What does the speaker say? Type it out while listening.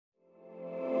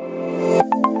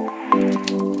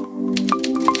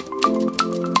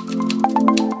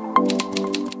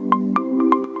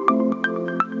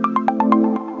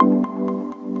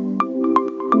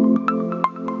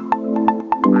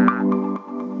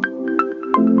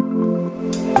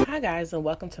guys, and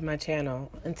welcome to my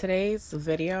channel. In today's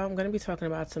video, I'm going to be talking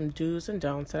about some do's and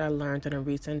don'ts that I learned on a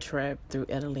recent trip through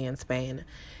Italy and Spain.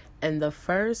 And the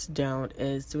first don't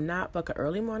is do not book an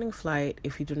early morning flight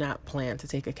if you do not plan to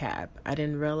take a cab. I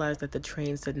didn't realize that the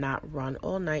trains did not run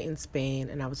all night in Spain,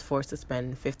 and I was forced to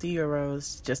spend 50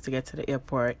 euros just to get to the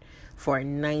airport for a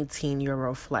 19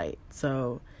 euro flight.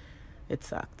 So it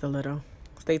sucked a little.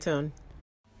 Stay tuned.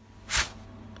 I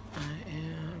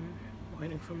am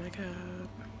waiting for my cab,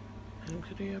 heading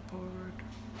to the airport.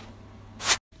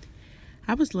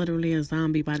 I was literally a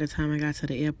zombie by the time I got to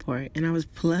the airport, and I was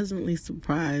pleasantly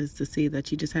surprised to see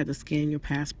that you just had to scan your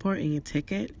passport and your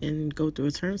ticket and go through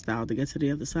a turnstile to get to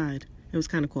the other side. It was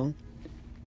kind of cool.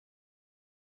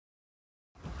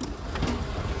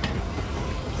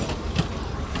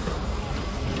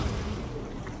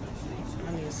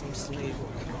 I need some sleep.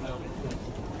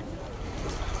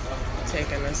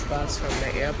 Taking this bus from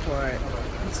the airport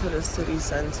to the city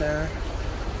center,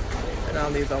 and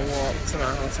I'll either walk to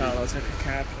my hotel or take a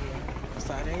cab from there.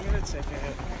 So I didn't get a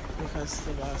ticket because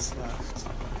the bus left.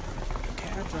 The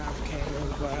cab driver came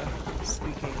over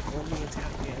speaking only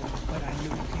Italian, but I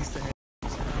knew he said,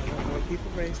 when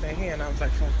people raised their hand, I was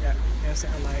like, fuck that. That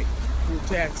sound like group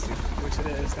taxi, which it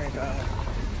is, thank God.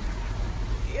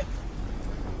 Yep.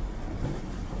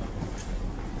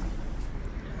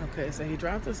 Okay, so he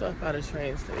dropped us off by the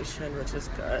train station, which is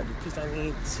good, because I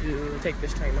need to take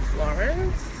this train to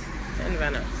Florence and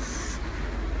Venice.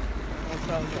 I'll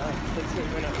tell you a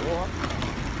 15-minute walk.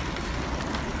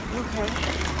 Okay.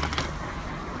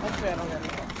 Hopefully I don't get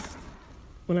lost.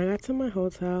 When I got to my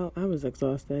hotel, I was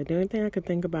exhausted. The only thing I could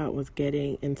think about was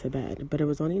getting into bed. But it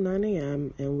was only 9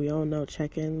 a.m., and we all know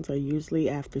check-ins are usually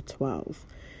after 12.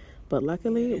 But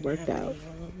luckily, it worked out.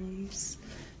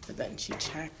 But then she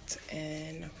checked,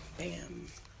 and bam.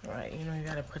 All right, you know you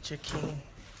gotta put your key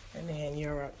in there in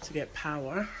Europe to get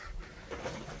power.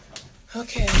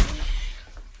 Okay.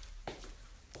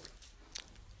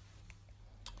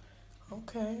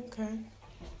 Okay.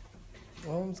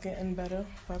 Rome's getting better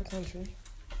by the country.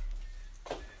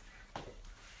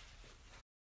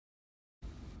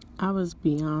 I was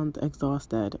beyond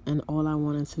exhausted, and all I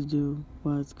wanted to do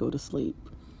was go to sleep.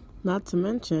 Not to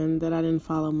mention that I didn't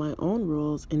follow my own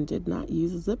rules and did not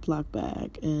use a Ziploc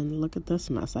bag. And look at this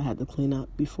mess I had to clean up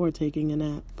before taking a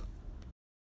nap.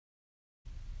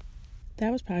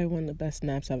 That was probably one of the best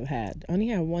naps I've had. I only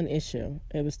had one issue.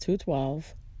 It was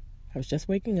 2:12. I was just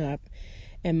waking up,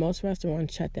 and most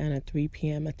restaurants shut down at 3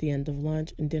 p.m. at the end of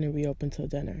lunch and didn't reopen till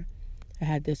dinner. I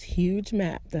had this huge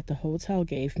map that the hotel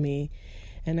gave me,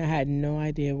 and I had no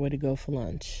idea where to go for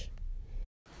lunch.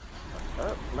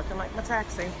 Oh, looking like my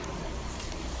taxi.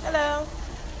 Hello.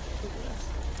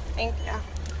 Thank you.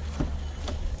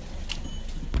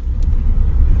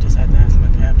 I just had to ask my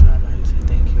cab driver how you say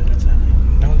thank you in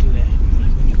Italian. Don't do that.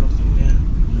 Like when you go somewhere,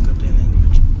 look up their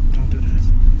language. Don't do that.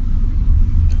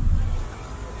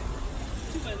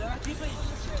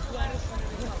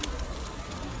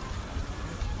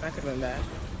 That could have been bad.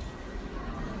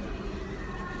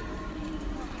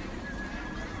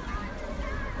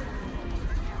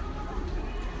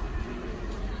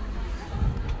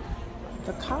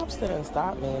 The cops didn't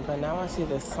stop me, but now I see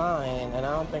this sign, and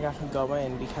I don't think I can go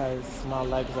in because my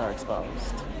legs are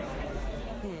exposed.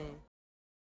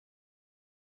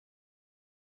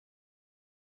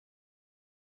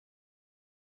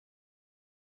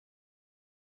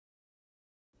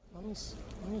 Let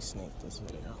me sneak this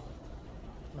video.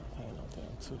 I'm not paying no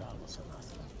damn $2 for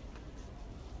nothing.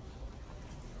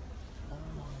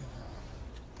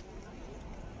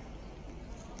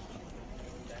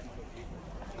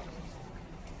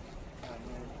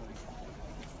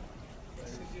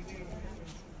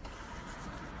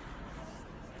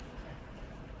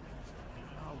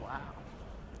 Oh, wow.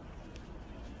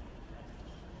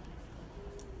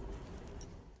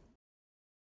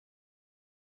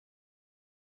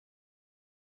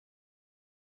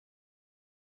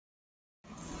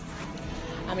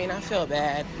 I mean, I feel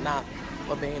bad not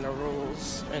obeying the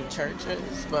rules in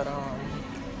churches, but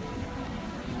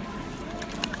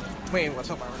we ain't gonna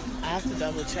talk about it. I have to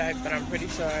double check, but I'm pretty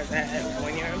sure that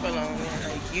when you're in Bologna,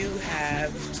 you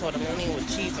have tortellini with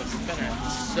cheese and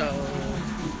spinach. So,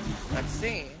 let's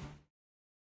see.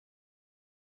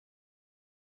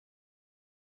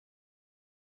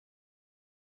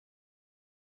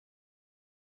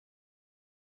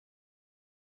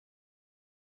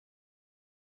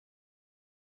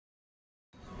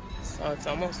 So it's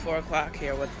almost 4 o'clock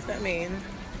here. What does that mean?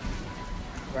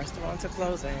 Restaurants are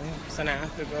closing, so now I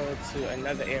have to go to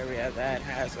another area that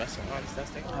has restaurants.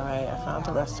 All right, I found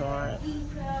the restaurant.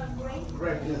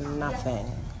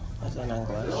 Nothing. It's in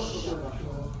English.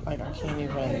 Like, I can't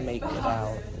even make it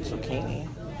out. Zucchini.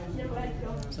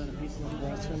 So the people who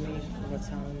brought to me were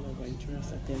telling the waitress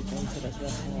that they've been to this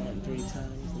restaurant 3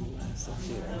 times in the last 6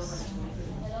 years.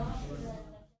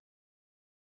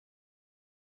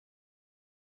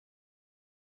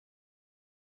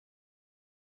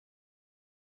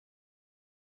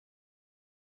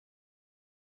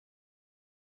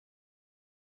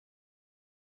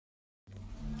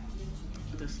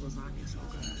 This lasagna is so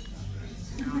good.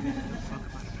 I don't even give a fuck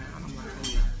about a pound. I'm like, oh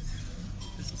yes,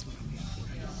 this is what I'm here for.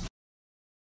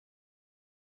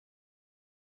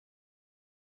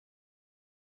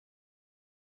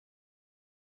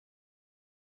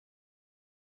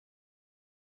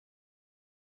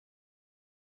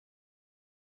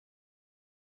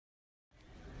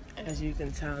 As you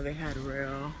can tell, they had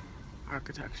real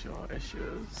architectural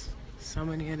issues. So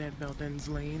many of their buildings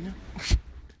lean.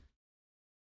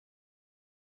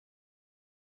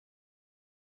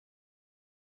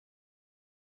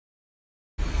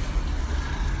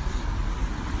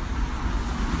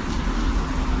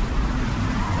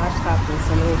 I stopped in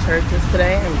so many churches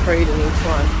today and prayed in each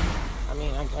one. I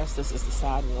mean, I guess this is the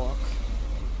sidewalk.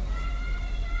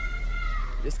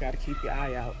 Just gotta keep your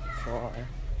eye out for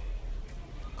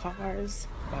cars.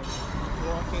 Like,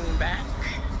 walking back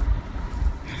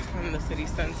from the city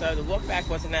center. The walk back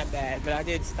wasn't that bad, but I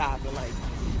did stop in like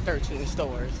 13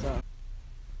 stores. So.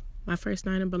 My first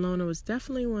night in Bologna was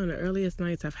definitely one of the earliest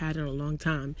nights I've had in a long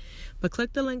time. But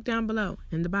click the link down below,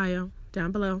 in the bio,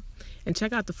 down below, and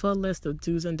check out the full list of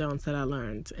do's and don'ts that I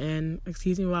learned. And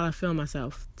excuse me while I film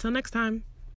myself. Till next time.